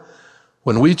power.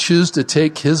 When we choose to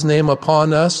take his name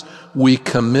upon us, we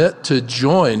commit to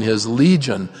join his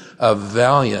legion of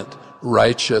valiant,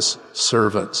 righteous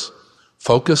servants,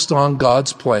 focused on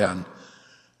God's plan.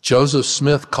 Joseph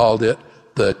Smith called it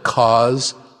the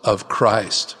cause of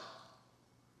Christ.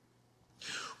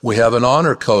 We have an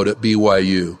honor code at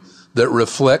BYU that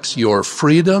reflects your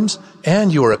freedoms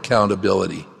and your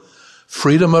accountability.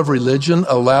 Freedom of religion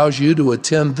allows you to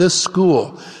attend this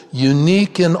school,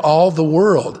 unique in all the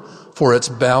world, for its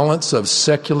balance of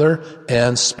secular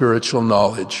and spiritual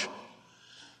knowledge.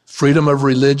 Freedom of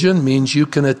religion means you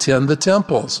can attend the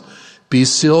temples, be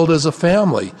sealed as a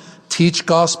family, teach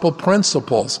gospel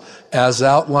principles as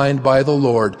outlined by the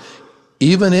Lord,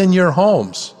 even in your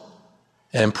homes,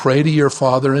 and pray to your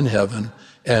Father in heaven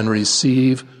and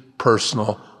receive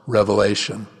personal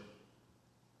revelation.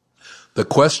 The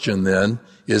question then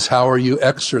is, how are you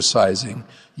exercising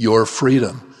your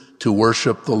freedom to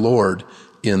worship the Lord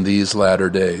in these latter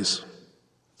days?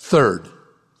 Third,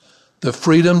 the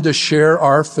freedom to share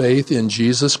our faith in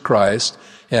Jesus Christ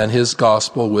and his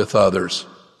gospel with others.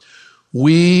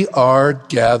 We are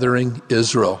gathering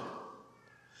Israel.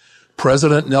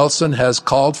 President Nelson has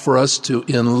called for us to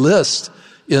enlist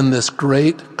in this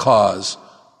great cause.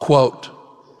 Quote,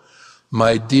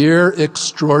 "My dear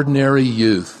extraordinary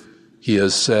youth," he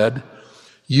has said,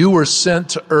 "you were sent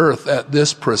to earth at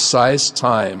this precise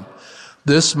time,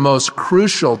 this most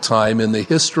crucial time in the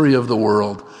history of the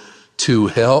world, to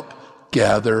help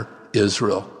gather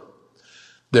Israel.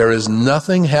 There is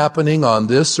nothing happening on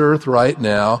this earth right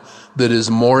now that is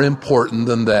more important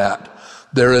than that.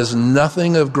 There is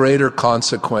nothing of greater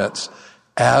consequence.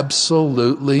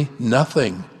 Absolutely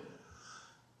nothing.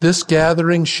 This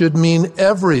gathering should mean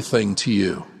everything to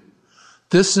you.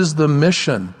 This is the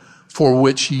mission for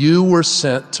which you were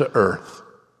sent to earth."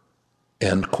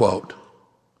 End quote.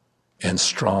 And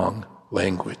strong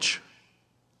language.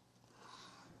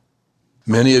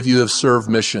 Many of you have served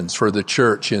missions for the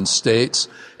church in states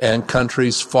and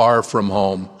countries far from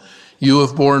home. You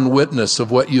have borne witness of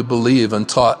what you believe and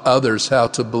taught others how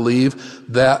to believe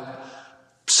that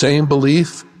same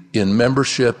belief in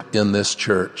membership in this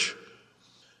church.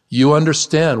 You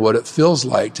understand what it feels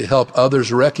like to help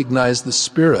others recognize the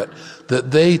Spirit,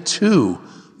 that they too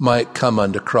might come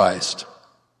unto Christ.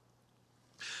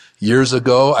 Years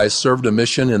ago, I served a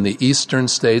mission in the Eastern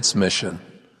States Mission.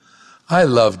 I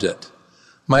loved it.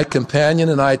 My companion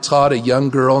and I taught a young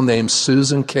girl named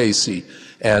Susan Casey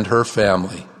and her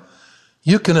family.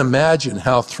 You can imagine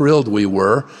how thrilled we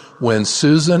were when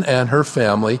Susan and her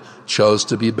family chose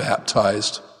to be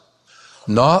baptized.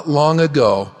 Not long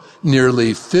ago,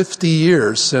 nearly 50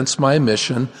 years since my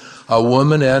mission, a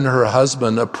woman and her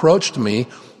husband approached me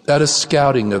at a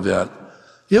scouting event.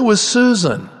 It was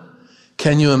Susan.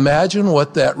 Can you imagine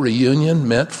what that reunion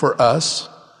meant for us?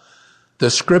 The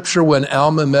scripture, when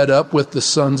Alma met up with the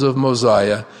sons of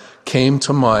Mosiah, came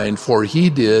to mind, for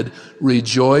he did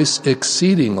rejoice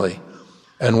exceedingly.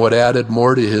 And what added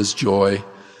more to his joy,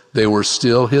 they were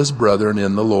still his brethren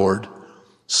in the Lord.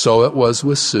 So it was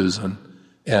with Susan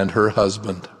and her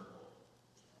husband.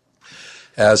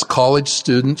 As college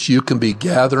students, you can be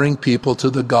gathering people to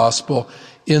the gospel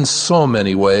in so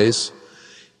many ways.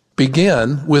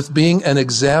 Begin with being an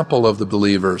example of the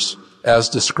believers, as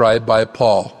described by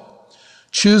Paul.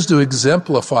 Choose to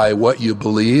exemplify what you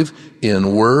believe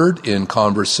in word, in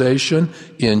conversation,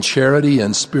 in charity,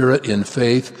 in spirit, in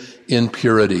faith, in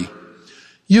purity.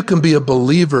 You can be a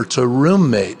believer to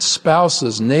roommates,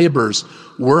 spouses, neighbors,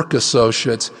 work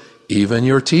associates, even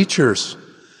your teachers.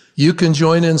 You can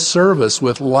join in service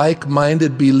with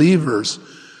like-minded believers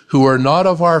who are not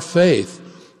of our faith,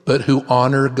 but who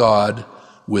honor God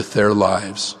with their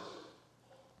lives.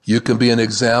 You can be an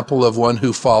example of one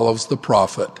who follows the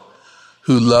prophet,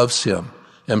 who loves him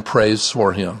and prays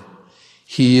for him.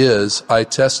 He is, I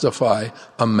testify,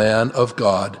 a man of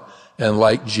God, and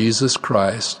like Jesus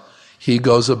Christ, he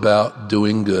goes about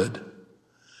doing good.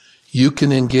 You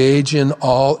can engage in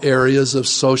all areas of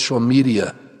social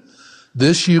media.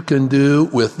 This you can do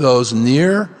with those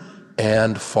near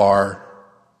and far.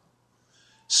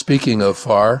 Speaking of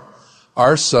far,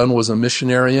 our son was a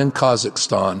missionary in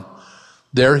Kazakhstan.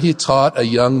 There he taught a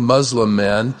young Muslim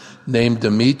man named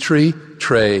Dmitry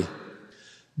Trey.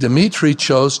 Dmitry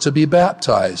chose to be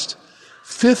baptized.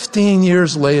 15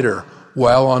 years later,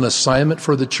 while on assignment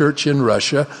for the church in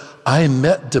Russia, I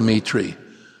met Dmitry,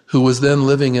 who was then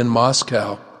living in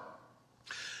Moscow.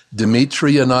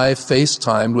 Dmitry and I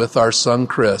FaceTimed with our son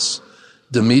Chris,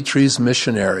 Dmitry's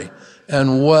missionary,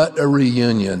 and what a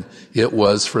reunion it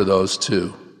was for those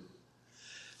two.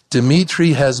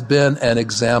 Dmitri has been an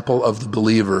example of the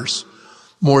believers.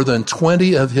 More than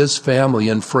 20 of his family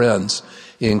and friends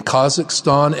in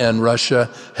Kazakhstan and Russia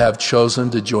have chosen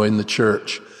to join the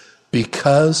church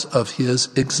because of his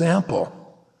example.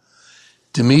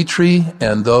 Dmitri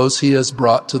and those he has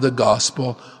brought to the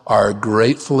gospel are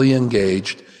gratefully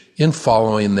engaged in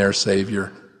following their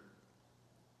Savior.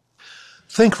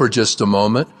 Think for just a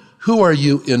moment, who are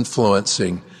you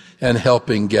influencing and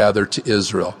helping gather to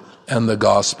Israel and the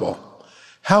gospel?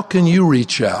 How can you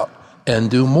reach out and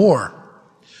do more?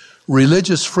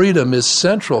 Religious freedom is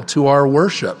central to our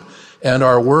worship and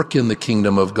our work in the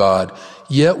kingdom of God,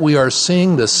 yet we are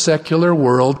seeing the secular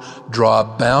world draw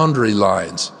boundary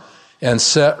lines and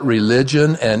set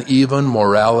religion and even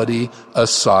morality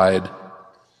aside.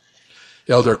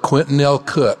 Elder Quentin L.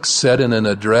 Cook said in an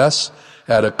address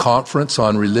at a conference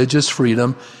on religious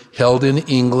freedom held in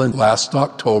England last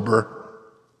October,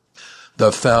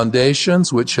 "The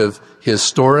foundations which have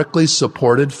historically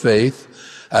supported faith,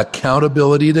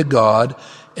 accountability to God,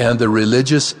 and the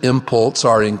religious impulse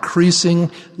are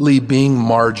increasingly being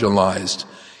marginalized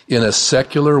in a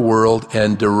secular world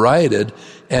and derided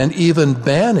and even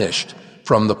banished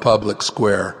from the public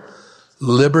square.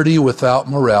 Liberty without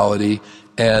morality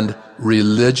and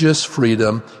religious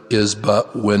freedom is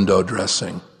but window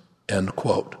dressing." End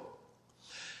quote.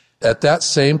 At that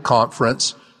same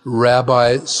conference,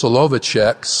 Rabbi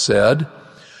Soloveitchik said,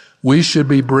 "We should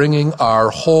be bringing our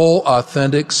whole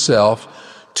authentic self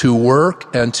to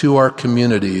work and to our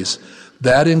communities.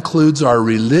 That includes our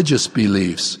religious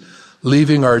beliefs.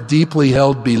 Leaving our deeply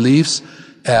held beliefs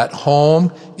at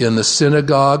home, in the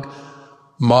synagogue,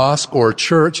 mosque, or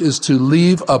church is to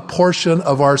leave a portion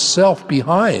of ourself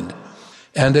behind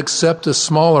and accept a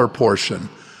smaller portion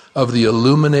of the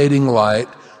illuminating light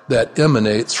that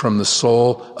emanates from the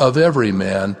soul of every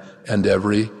man and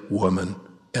every woman."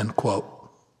 End quote.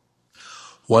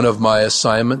 One of my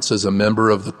assignments as a member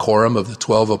of the Quorum of the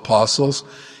 12 Apostles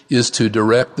is to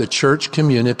direct the church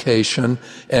communication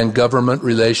and government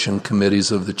relation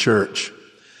committees of the church.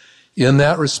 In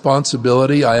that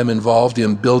responsibility, I am involved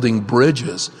in building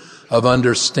bridges of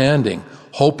understanding,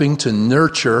 hoping to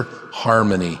nurture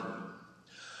harmony.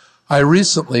 I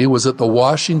recently was at the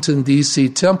Washington, D.C.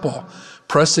 Temple,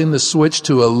 pressing the switch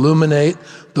to illuminate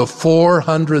the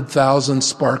 400,000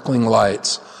 sparkling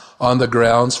lights on the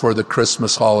grounds for the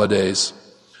Christmas holidays.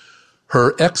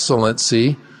 Her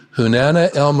Excellency,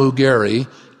 Hunana El Mugeri,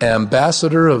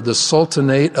 ambassador of the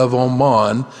Sultanate of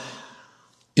Oman,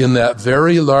 in that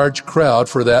very large crowd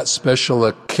for that special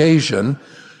occasion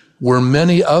were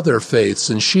many other faiths,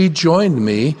 and she joined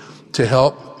me to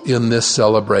help in this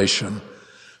celebration.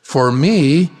 For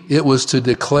me, it was to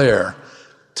declare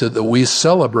that we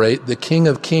celebrate the King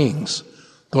of Kings,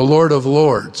 the Lord of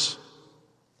Lords.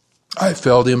 I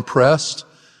felt impressed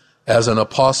as an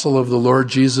apostle of the Lord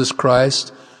Jesus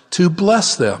Christ to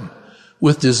bless them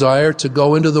with desire to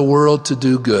go into the world to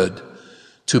do good,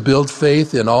 to build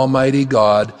faith in Almighty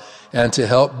God, and to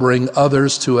help bring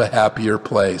others to a happier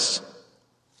place.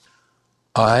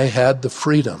 I had the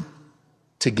freedom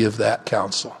to give that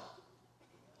counsel.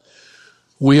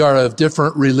 We are of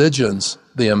different religions,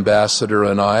 the ambassador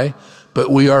and I,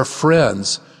 but we are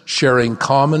friends sharing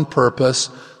common purpose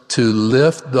to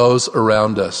lift those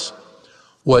around us.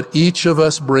 What each of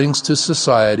us brings to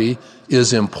society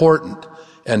is important,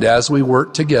 and as we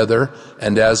work together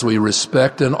and as we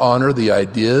respect and honor the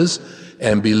ideas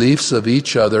and beliefs of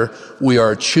each other, we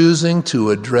are choosing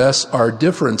to address our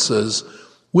differences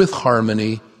with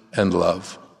harmony and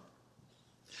love.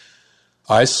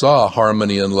 I saw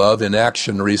harmony and love in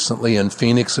action recently in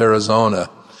Phoenix, Arizona,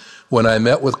 when I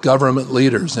met with government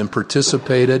leaders and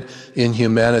participated in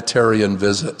humanitarian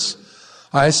visits.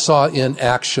 I saw in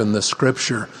action the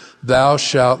scripture, "Thou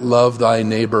shalt love thy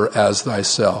neighbor as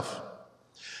thyself."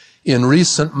 In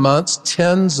recent months,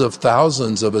 tens of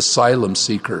thousands of asylum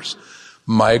seekers,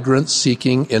 migrants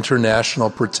seeking international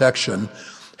protection,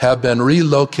 have been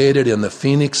relocated in the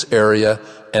Phoenix area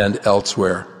and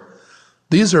elsewhere.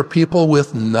 These are people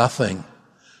with nothing,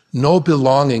 no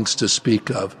belongings to speak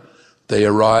of. They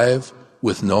arrive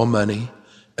with no money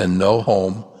and no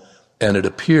home, and it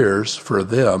appears for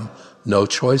them no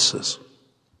choices.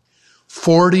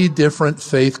 40 different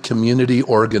faith community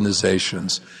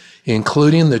organizations,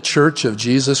 including the Church of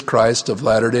Jesus Christ of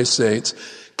Latter-day Saints,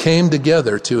 came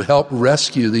together to help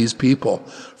rescue these people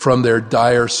from their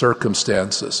dire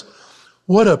circumstances.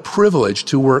 What a privilege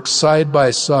to work side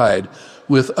by side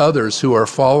with others who are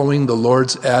following the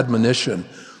Lord's admonition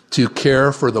to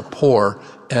care for the poor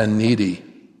and needy.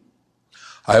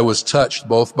 I was touched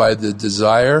both by the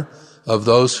desire of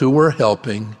those who were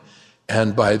helping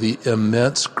and by the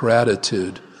immense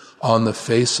gratitude on the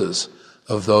faces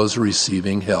of those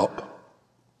receiving help.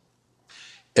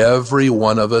 Every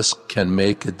one of us can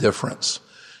make a difference,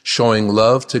 showing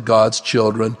love to God's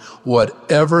children,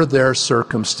 whatever their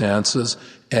circumstances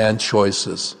and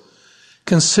choices.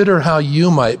 Consider how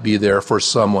you might be there for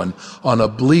someone on a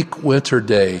bleak winter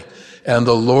day, and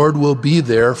the Lord will be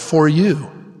there for you.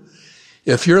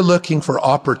 If you're looking for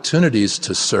opportunities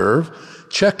to serve,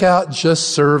 check out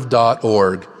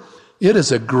justserve.org. It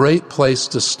is a great place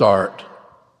to start.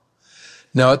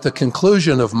 Now, at the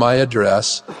conclusion of my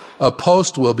address, a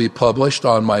post will be published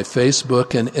on my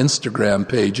Facebook and Instagram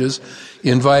pages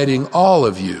inviting all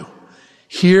of you,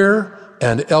 here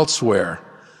and elsewhere,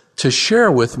 to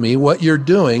share with me what you're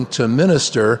doing to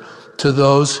minister to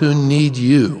those who need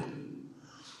you.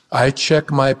 I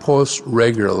check my posts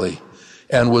regularly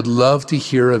and would love to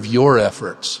hear of your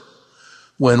efforts.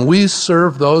 When we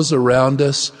serve those around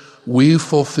us, we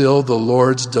fulfill the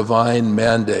Lord's divine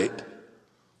mandate.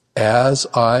 As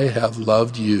I have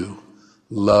loved you,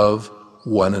 love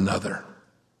one another.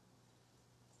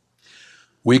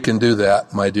 We can do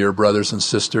that, my dear brothers and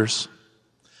sisters.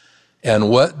 And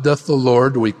what doth the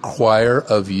Lord require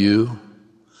of you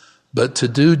but to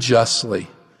do justly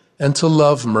and to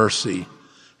love mercy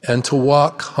and to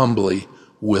walk humbly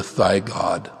with thy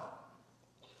God?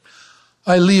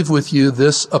 I leave with you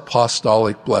this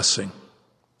apostolic blessing.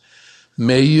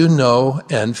 May you know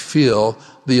and feel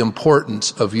the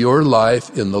importance of your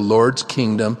life in the Lord's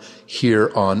kingdom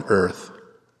here on earth.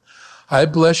 I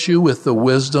bless you with the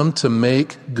wisdom to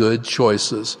make good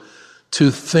choices, to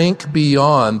think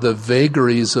beyond the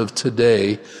vagaries of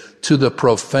today to the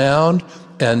profound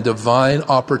and divine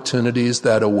opportunities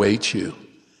that await you.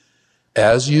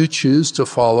 As you choose to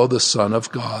follow the Son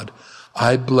of God,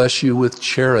 I bless you with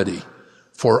charity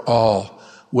for all,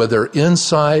 whether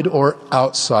inside or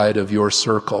outside of your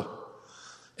circle,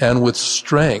 and with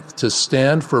strength to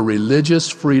stand for religious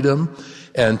freedom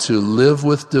and to live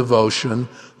with devotion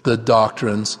the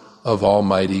doctrines of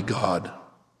Almighty God.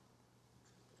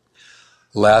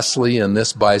 Lastly, in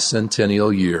this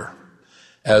bicentennial year,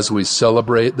 as we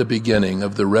celebrate the beginning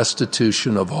of the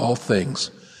restitution of all things,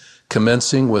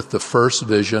 commencing with the first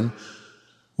vision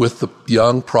with the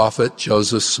young prophet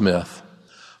Joseph Smith,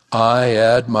 I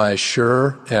add my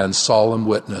sure and solemn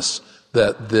witness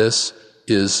that this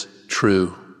is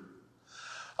true.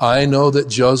 I know that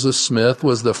Joseph Smith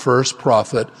was the first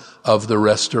prophet of the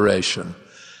Restoration,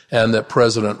 and that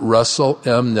President Russell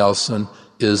M. Nelson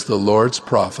is the Lord's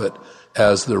prophet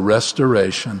as the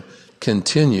Restoration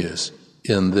continues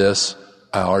in this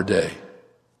our day.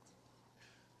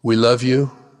 We love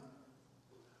you,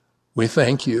 we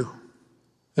thank you,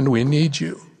 and we need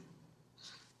you.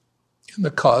 In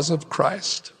the cause of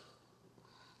Christ,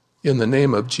 in the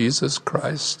name of Jesus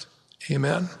Christ,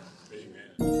 amen.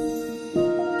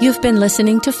 You've been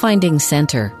listening to Finding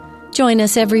Center. Join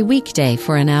us every weekday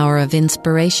for an hour of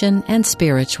inspiration and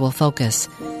spiritual focus.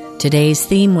 Today's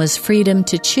theme was Freedom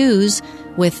to Choose,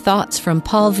 with thoughts from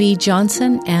Paul V.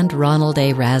 Johnson and Ronald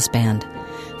A. Rasband.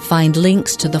 Find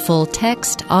links to the full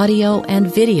text, audio,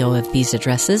 and video of these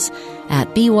addresses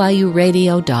at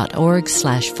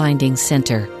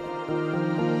byuradio.org/findingcenter.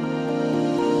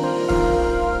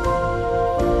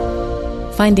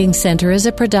 Finding Center is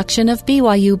a production of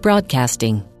BYU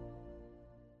Broadcasting.